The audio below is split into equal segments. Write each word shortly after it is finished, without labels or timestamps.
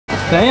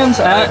Fans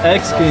at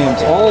X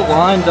Games all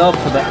lined up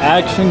for the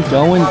action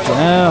going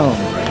down.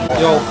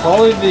 Yo,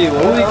 Pauly V,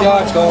 what do we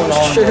got going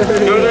on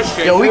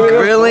there? Yo, we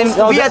grilling.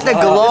 We at the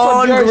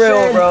Glon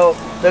Grill, bro.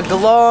 The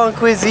Glon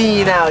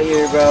cuisine out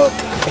here, bro.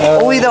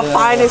 Only the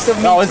finest of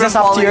meat. Oh, is this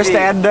up to your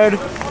standard?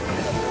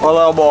 Or a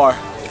little more?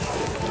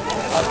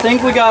 I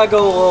think we gotta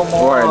go a little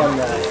more on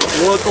that.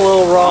 You look a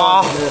little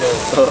raw.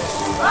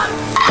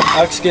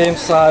 X Games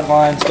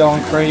sideline's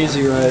going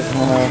crazy right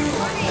now.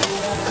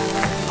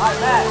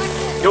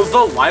 Yo,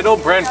 the Lido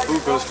brand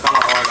food goes kind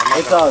of hard.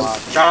 It does.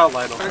 Shout out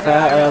Lido.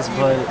 Fat ass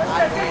bite.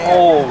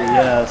 Oh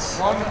yes.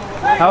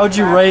 How would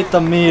you rate the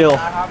meal?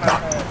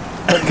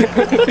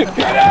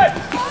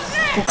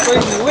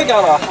 Crazy, we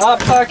got a hot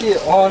pocket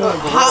on the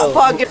grill. Hot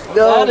pocket.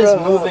 That is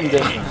moving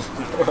different.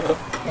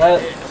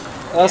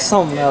 That's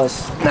something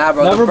else. Nah,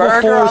 bro. Never the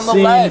burger before on the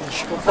seen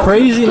ledge.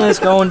 craziness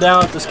going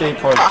down at the skate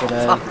park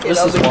today.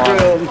 This is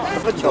wild.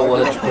 The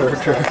ledge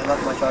burger.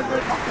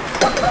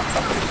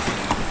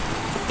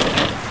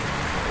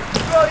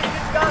 Bro, you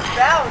just got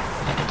bounced.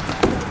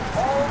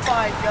 Oh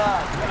my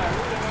god.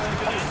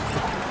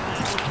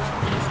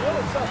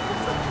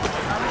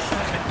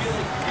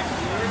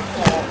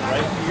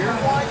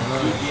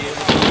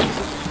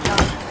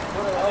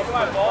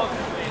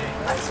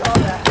 I saw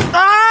that.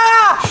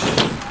 Ah!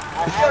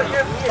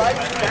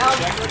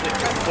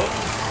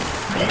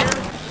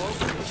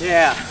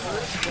 Yeah.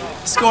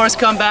 Scores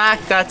come back.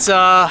 That's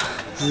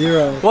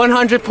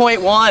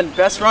 100.1.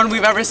 Best run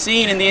we've ever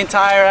seen in the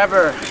entire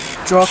ever.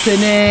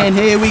 Dropping in,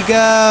 here we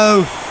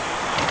go.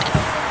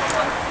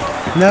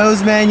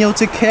 Nose manual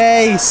to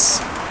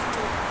case.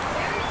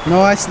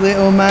 Nice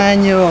little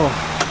manual.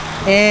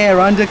 Air,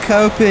 under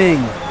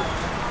coping.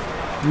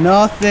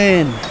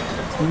 Nothing.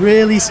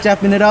 Really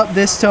stepping it up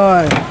this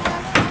time.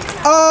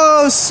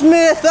 Oh,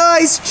 Smith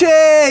ice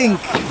chink!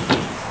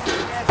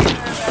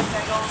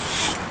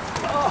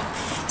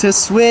 To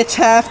switch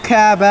half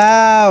cab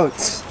out.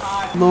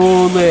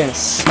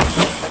 Flawless.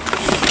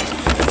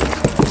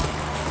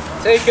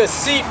 Take a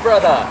seat,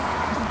 brother.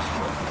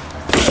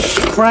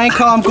 Crank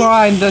arm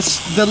grind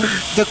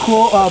the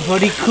quarter,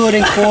 but he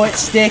couldn't quite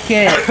stick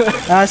it.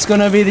 That's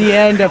gonna be the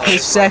end of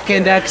his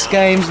second X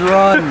Games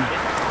run.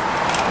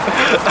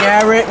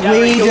 Garrett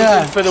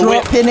Weeder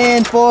dropping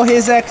in for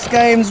his X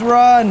Games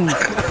run.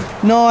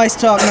 Nice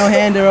tuck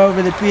no-hander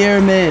over the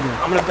pyramid.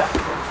 I'm gonna back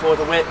for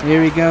the whip.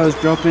 Here he goes,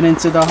 dropping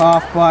into the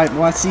half pipe.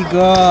 What's he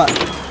got?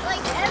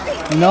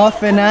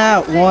 Nothing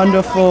out,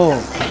 wonderful.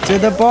 To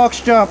the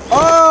box jump.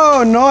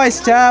 Oh, nice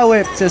tail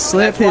whip to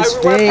slip his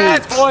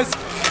feet.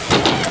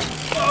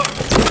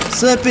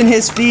 Slipping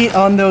his feet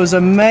on those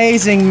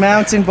amazing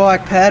mountain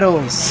bike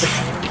pedals.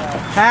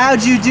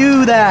 How'd you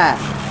do that?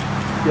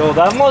 Yo,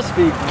 that must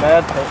be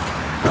mad.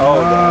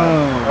 Oh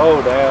damn.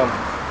 Oh damn.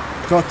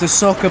 Got the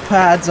soccer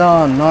pads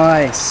on,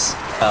 nice.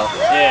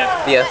 Yeah.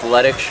 The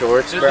athletic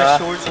shorts, bro. The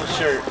shorts and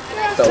shirt.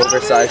 The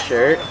oversized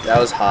shirt. That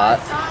was hot.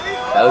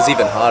 That was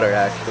even hotter,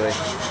 actually.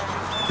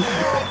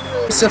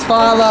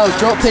 Safalo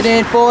dropping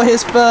in for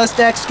his first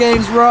X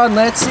Games run.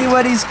 Let's see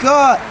what he's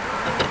got.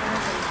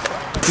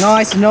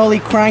 Nice nollie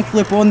crank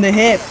flip on the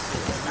hip.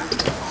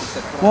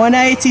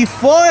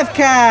 185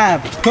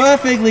 cab.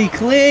 Perfectly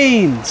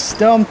clean.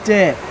 Stumped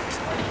it.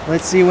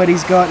 Let's see what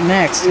he's got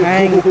next.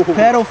 Hang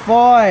pedal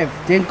 5.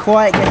 Didn't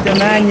quite get the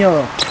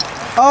manual.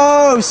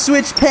 Oh,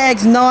 switch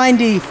pegs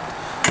 90. Oh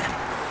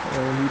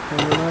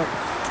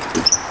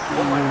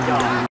my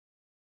god.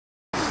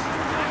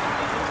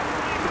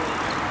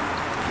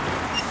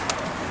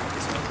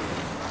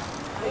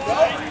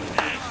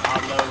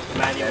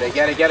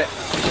 Get it.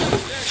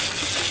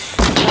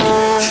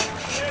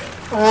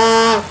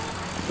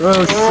 Bro,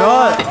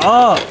 shut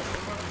up.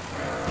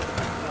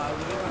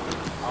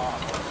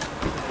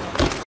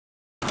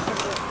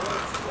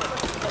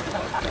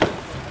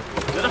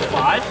 Is it a 5?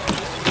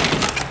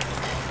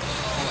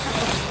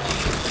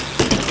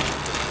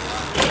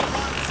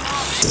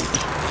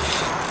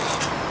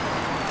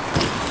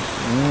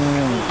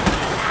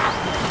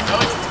 That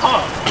was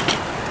tough.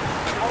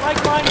 I like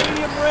my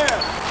medium rare.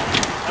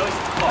 That was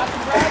tough.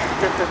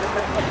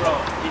 Bro,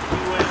 if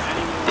you went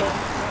any more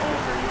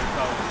over, you would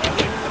probably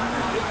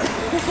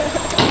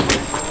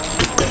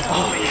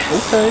oh yeah.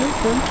 Okay.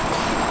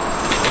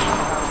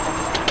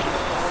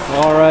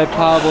 All right,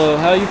 Pablo,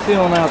 how you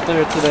feeling out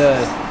there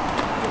today?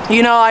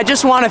 You know, I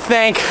just want to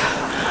thank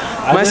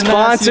my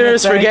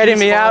sponsors for getting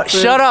me out.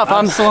 Shut up!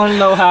 I just want to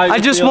know how you I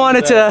just feel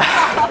wanted today. to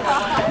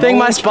thank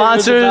my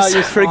sponsors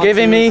for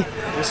giving me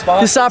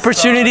this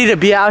opportunity to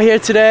be out here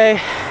today.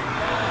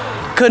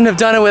 Couldn't have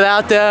done it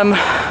without them.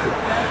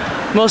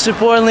 Most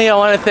importantly, I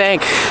want to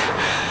thank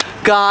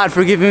God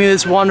for giving me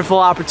this wonderful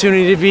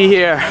opportunity to be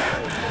here.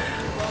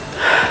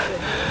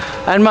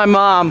 And my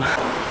mom.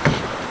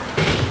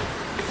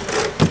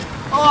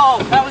 Oh,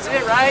 that was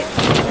it, right?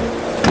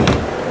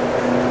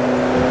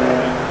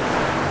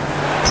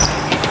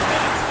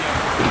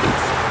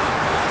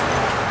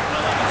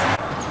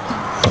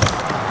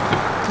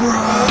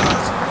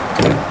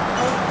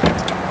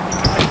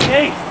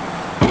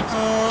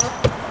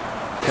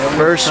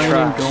 first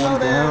try. Going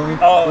down.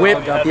 Oh,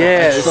 Whip,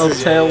 yeah, this So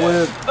is tail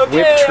whip.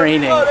 whip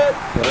training.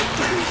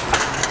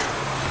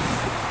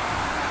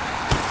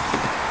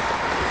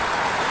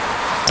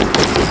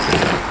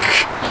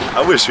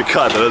 I wish we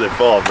caught the other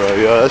ball, bro.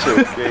 Yo, that shit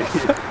was crazy.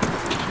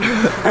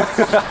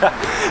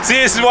 See,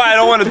 this is why I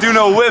don't want to do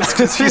no whips,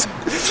 because he's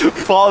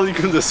falling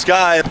from the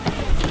sky.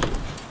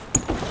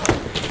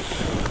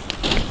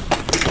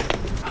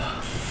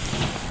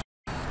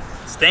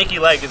 Stanky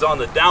leg is on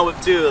the down whip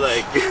too,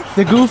 like.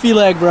 The goofy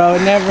leg, bro. It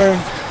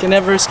can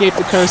never escape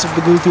the curse of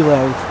the goofy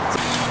leg.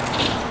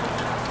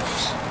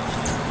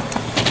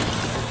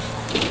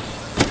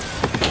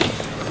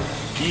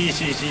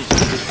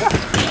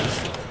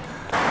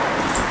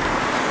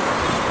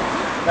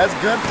 That's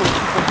good for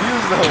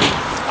views, though.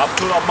 I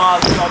put on my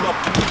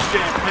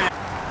champagne.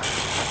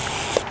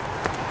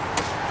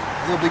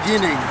 The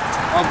beginning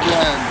of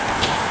Glenn.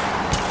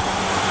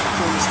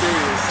 So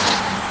mysterious.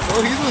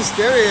 Oh, he's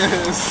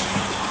mysterious.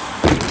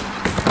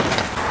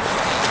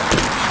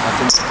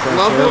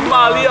 Love him?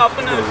 Molly up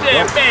in the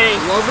champagne.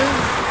 Love him?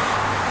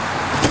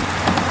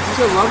 You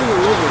said loving or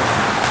living?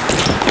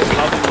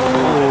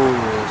 Oh,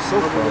 so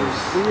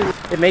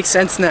close. It makes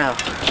sense now.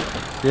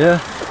 Yeah.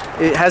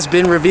 It has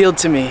been revealed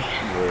to me.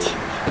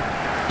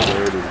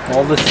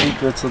 All the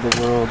secrets of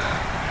the world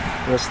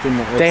rest in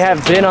the They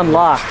have been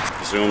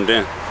unlocked. Zoomed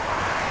in.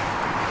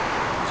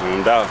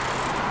 Zoomed out.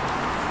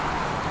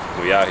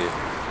 We out here.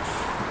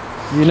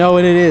 You know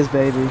what it is,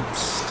 baby.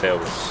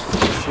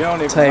 Tailwhips. You don't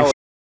even Type. know.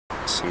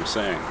 That's what I'm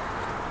saying.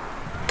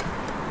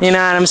 You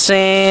know what I'm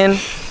saying?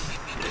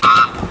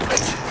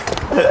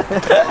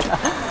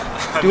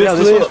 Do a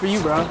flip for you,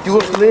 bro. Do a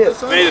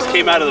flip. Man just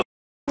came out of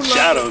the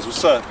shadows.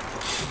 What's up?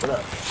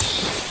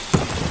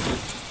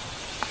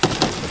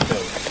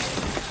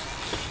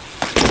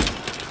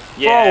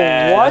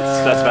 Yeah, what?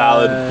 That's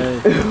valid.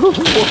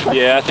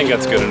 Yeah, I think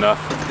that's good enough.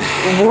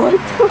 What?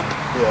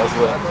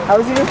 How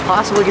is it even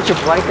possible to get your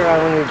blanket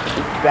around when you're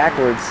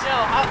backwards?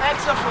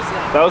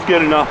 That was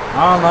good enough.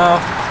 I don't know.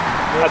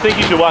 I think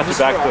you should watch it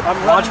back.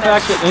 Watch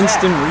back the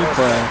instant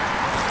replay.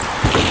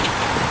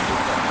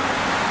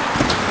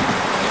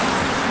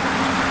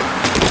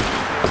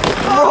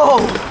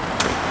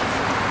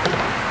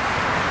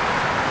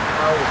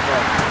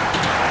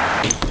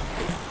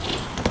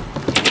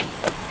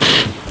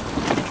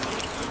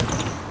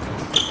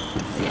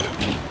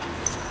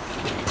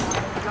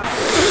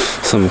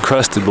 Some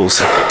crustables.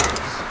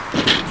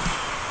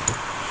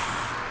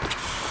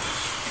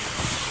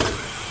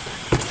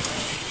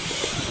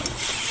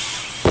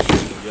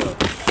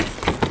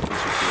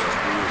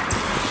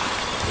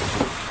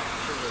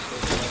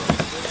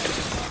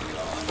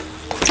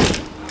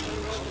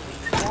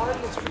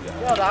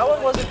 Yo, that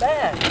one wasn't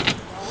bad.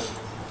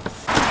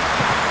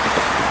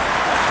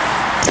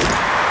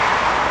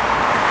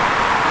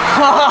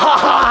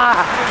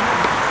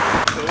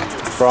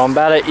 Bro, I'm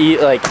about to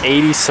eat like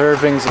 80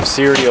 servings of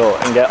cereal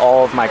and get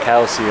all of my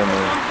calcium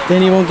in.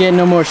 Then he won't get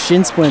no more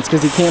shin splints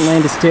because he can't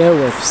land his tail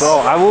whips.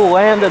 Bro, I will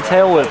land a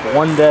tail whip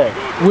one day.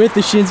 With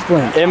the shin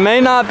splint. It may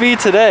not be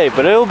today,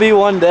 but it'll be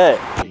one day.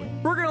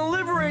 We're gonna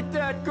liberate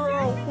that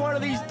girl one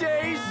of these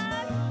days,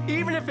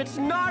 even if it's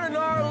not in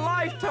our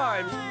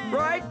lifetimes,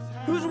 right?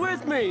 Who's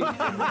with me?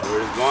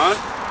 Where's one?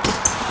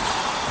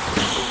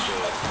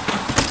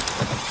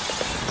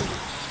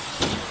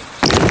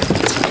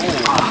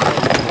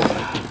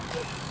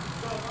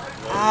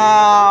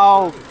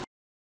 Ow!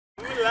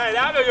 Like,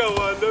 have a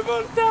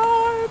wonderful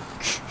time.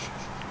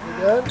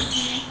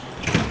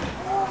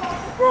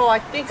 Bro, I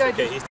think I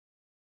Okay, just... he's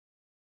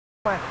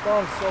My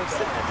thumb so bad.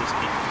 sitting at these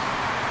feet.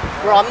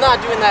 Bro, I'm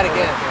not doing that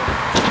again.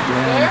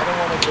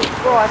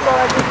 Bro, I thought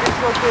I just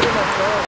dislocated my thumb.